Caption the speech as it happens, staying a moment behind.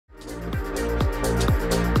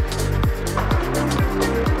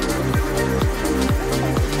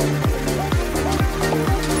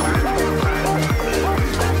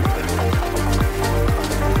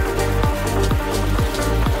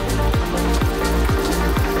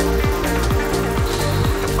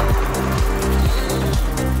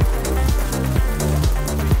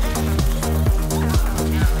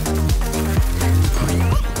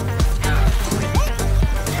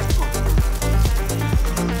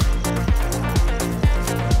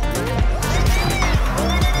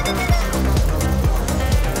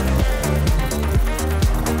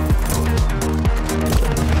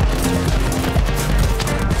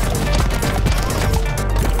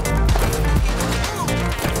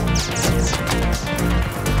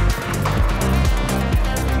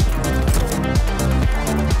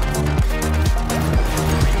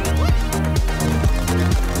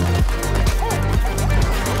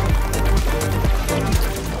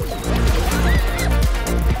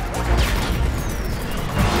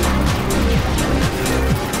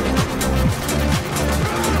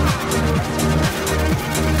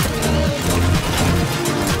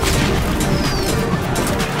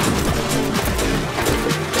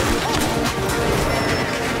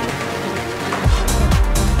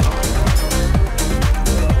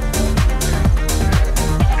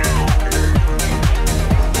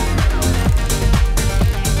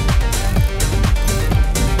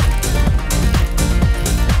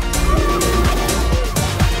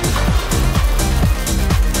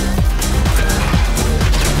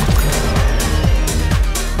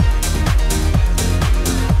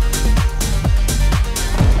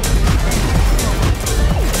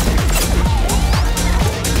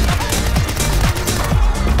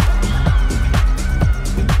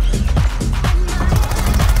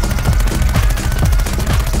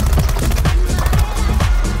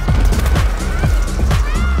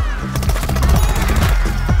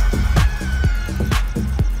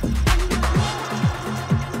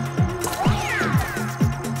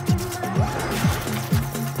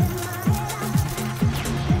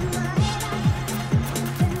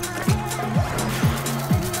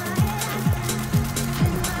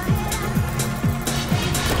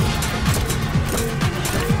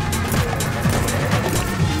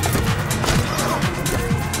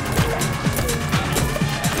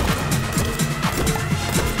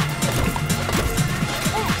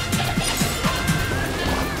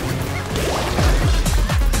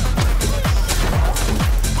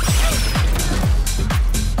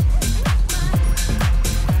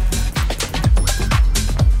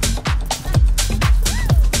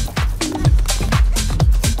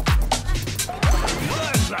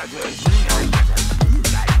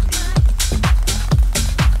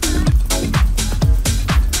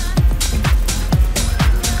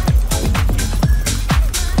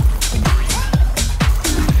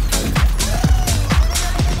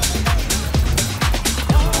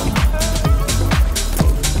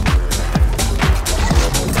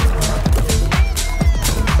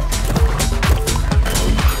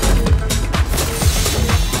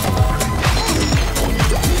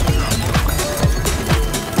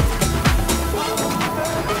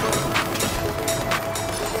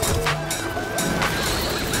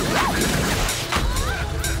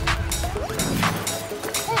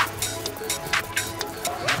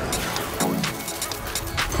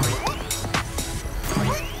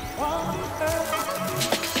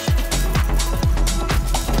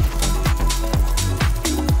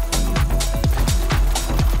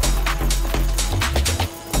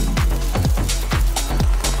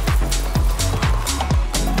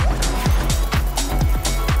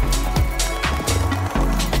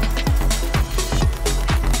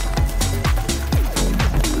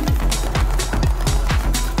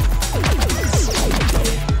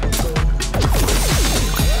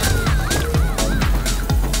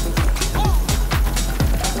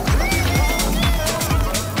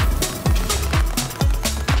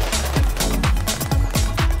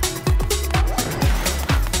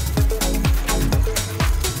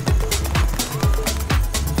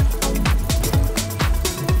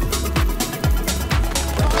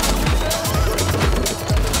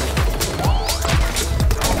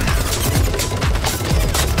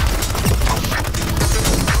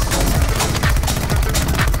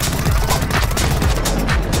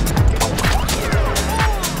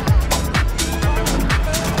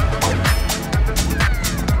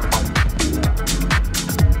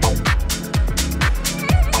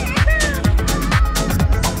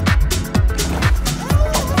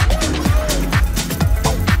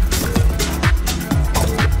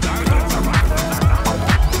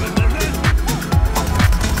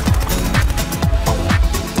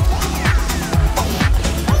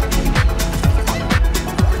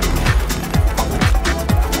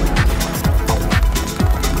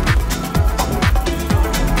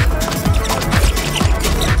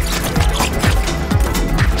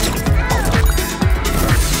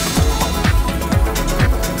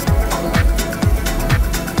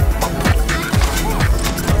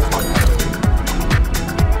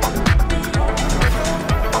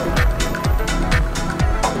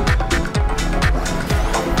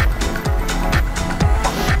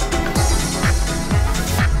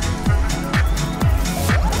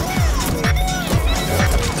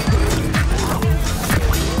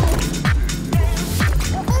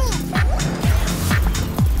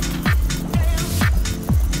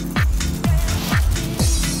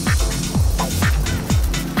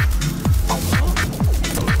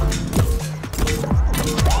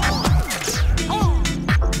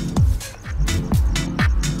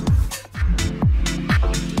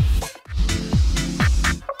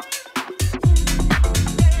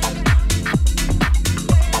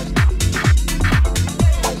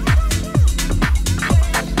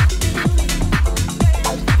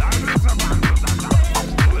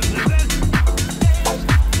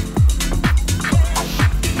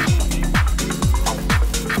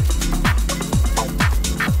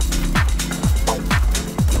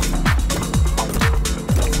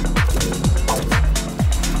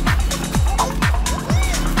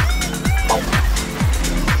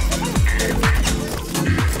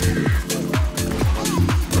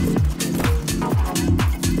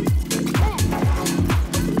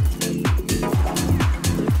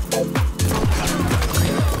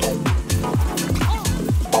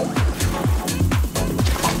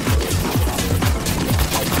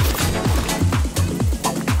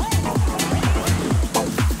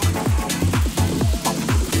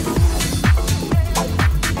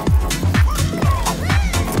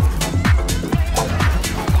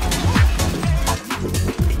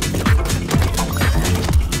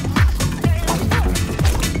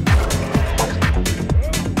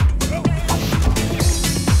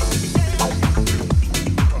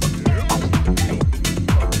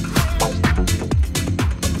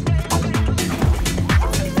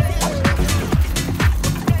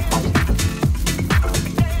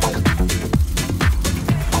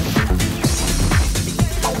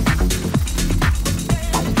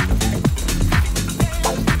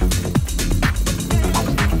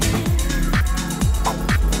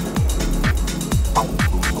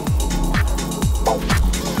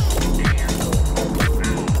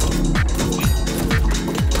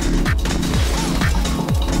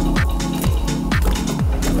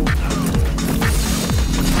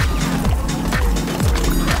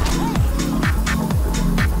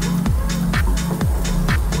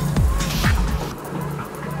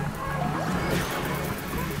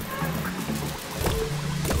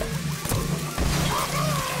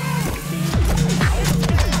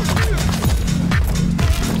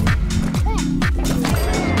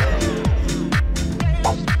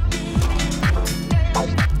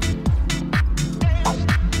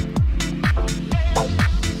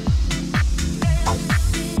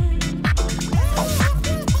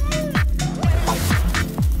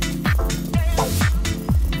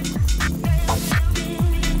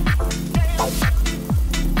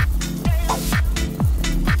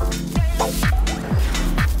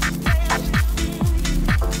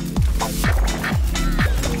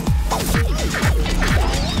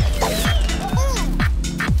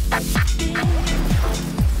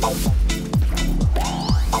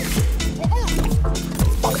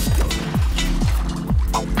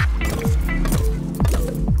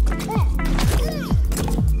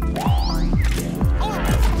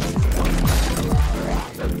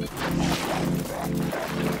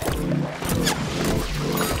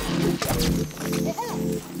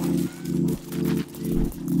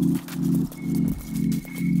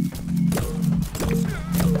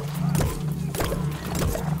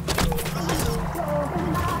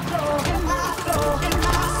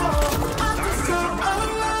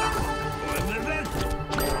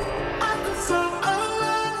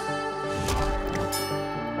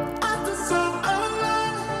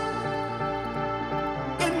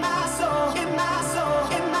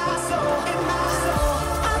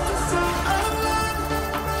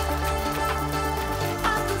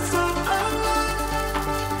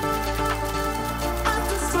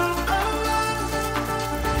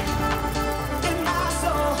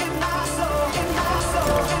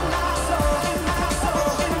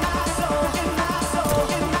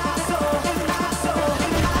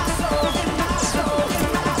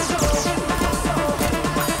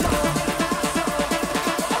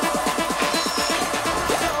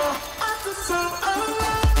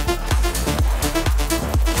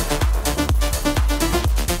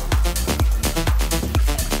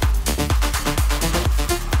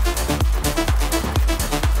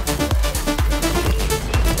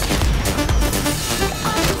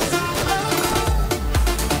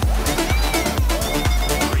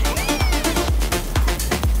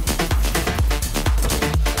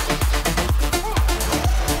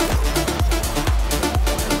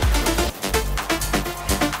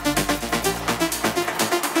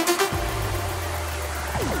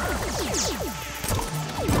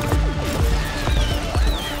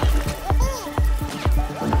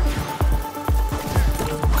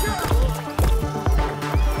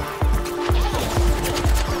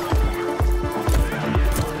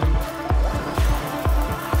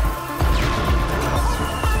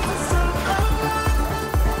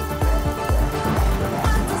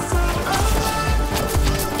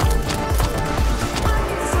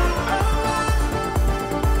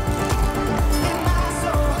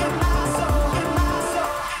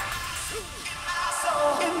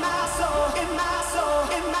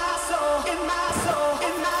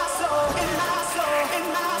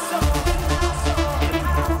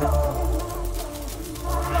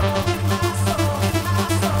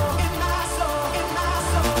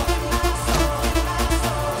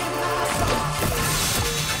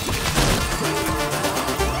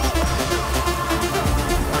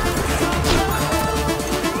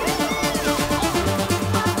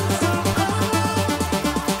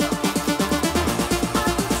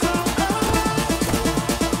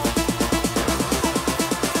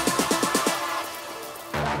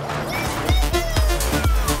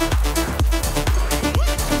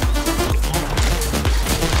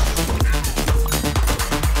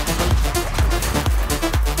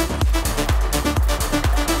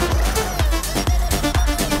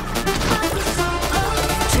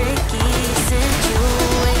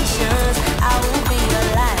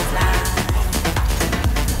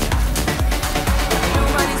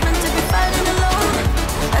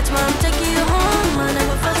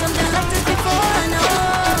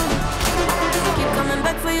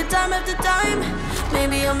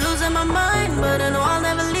I'm losing my mind, but I know I'll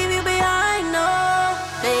never leave you behind. No,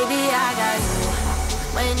 baby, I got you.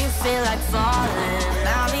 When you feel like falling,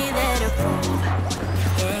 I'll be there to prove,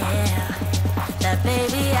 yeah, that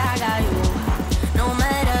baby, I got you. No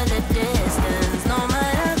matter the distance, no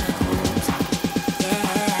matter the moves,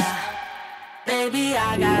 yeah, baby,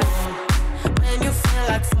 I got you. When you feel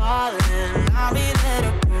like falling, I'll be there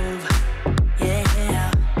to prove, yeah,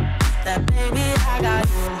 that baby, I got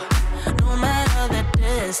you. No matter the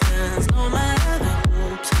distance, no matter the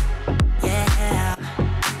hoops, yeah,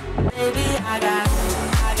 baby, I got you.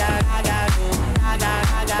 I got you. I got you.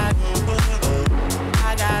 I got you.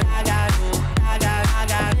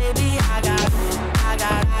 Baby, I got you. I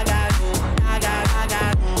got you. I got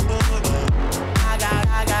you.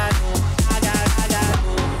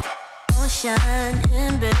 Ocean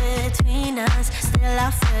in between us, still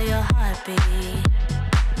I feel your heartbeat.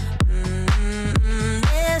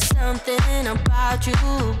 There's something about you,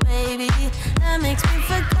 baby, that makes me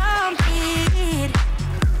feel complete.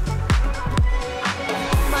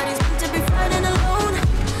 Nobody's meant to be fighting alone.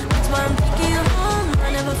 That's why I'm taking you home.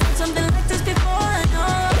 I never felt something like this before, no.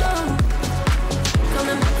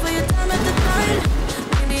 Coming back for your time at the time.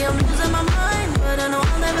 Maybe I'm losing my mind, but I know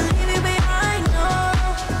I'll never leave you behind, no.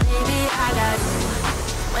 Baby, I got you.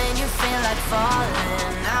 When you feel like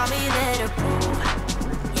falling, I'll be there to prove,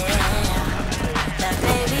 yeah, that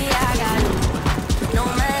baby, I got you. No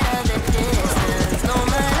matter the distance, no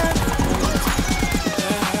matter the route,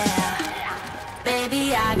 yeah, baby,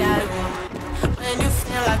 I got you. When you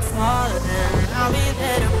feel like falling, I'll be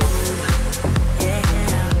there to prove, yeah,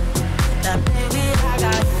 that baby, I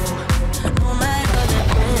got you. No matter the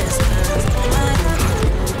distance, no matter the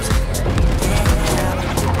route, yeah,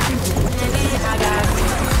 baby, I got you.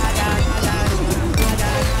 I got you. I got you.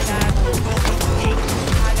 I got you.